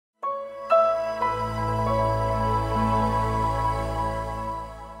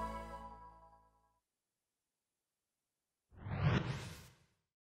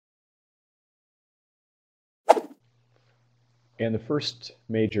And the first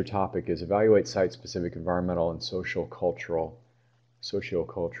major topic is evaluate site-specific environmental and socio-cultural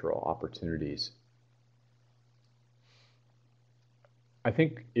opportunities. I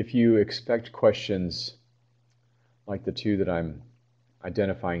think if you expect questions like the two that I'm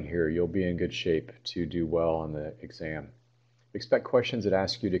identifying here, you'll be in good shape to do well on the exam. Expect questions that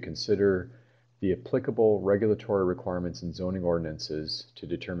ask you to consider the applicable regulatory requirements and zoning ordinances to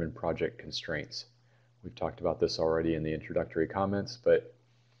determine project constraints. We've talked about this already in the introductory comments, but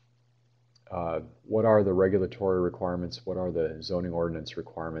what are the regulatory requirements? What are the zoning ordinance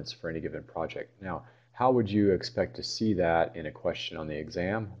requirements for any given project? Now, how would you expect to see that in a question on the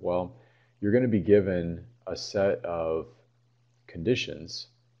exam? Well, you're going to be given a set of conditions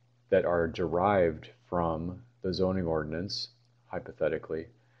that are derived from the zoning ordinance, hypothetically,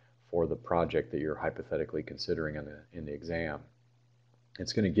 for the project that you're hypothetically considering in the exam.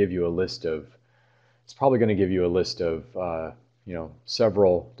 It's going to give you a list of, it's probably going to give you a list of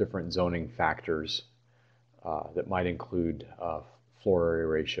several different zoning factors that might include floor area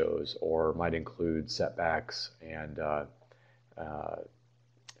ratios, or might include setbacks and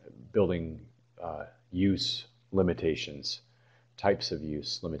building use limitations, types of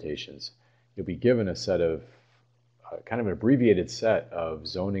use limitations. You'll be given a set of kind of an abbreviated set of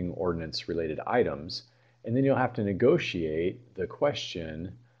zoning ordinance related items, and then you'll have to negotiate the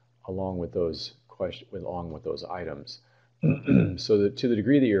question along with those items. So that to the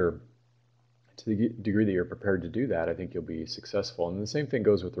degree that you're prepared to do that, I think you'll be successful. And the same thing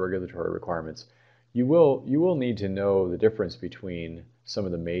goes with regulatory requirements. You will need to know the difference between some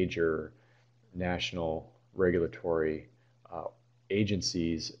of the major national regulatory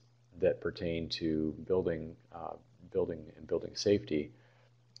agencies that pertain to building safety,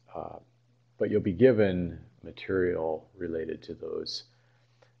 but you'll be given material related to those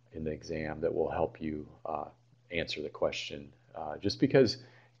in the exam that will help you answer the question. Just because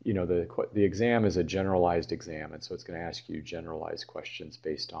the exam is a generalized exam, and so it's going to ask you generalized questions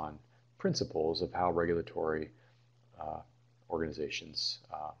based on principles of how regulatory organizations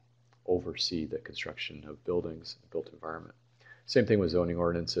oversee the construction of buildings and built environment. Same thing with zoning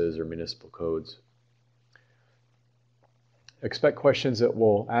ordinances or municipal codes. Expect questions that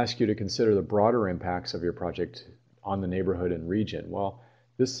will ask you to consider the broader impacts of your project on the neighborhood and region. Well,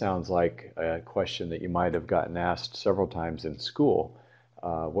 this sounds like a question that you might have gotten asked several times in school.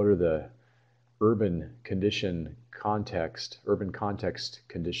 What are the urban context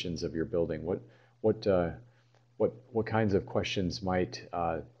conditions of your building? What kinds of questions might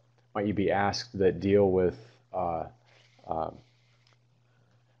you be asked that deal with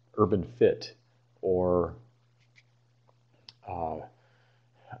urban fit or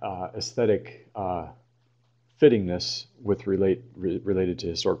aesthetic fittingness related to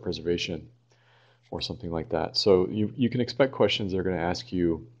historic preservation or something like that. So you can expect questions that are going to ask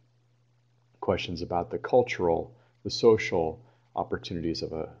you questions about the cultural, the social opportunities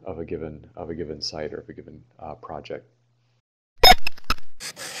of a given site or of a given project.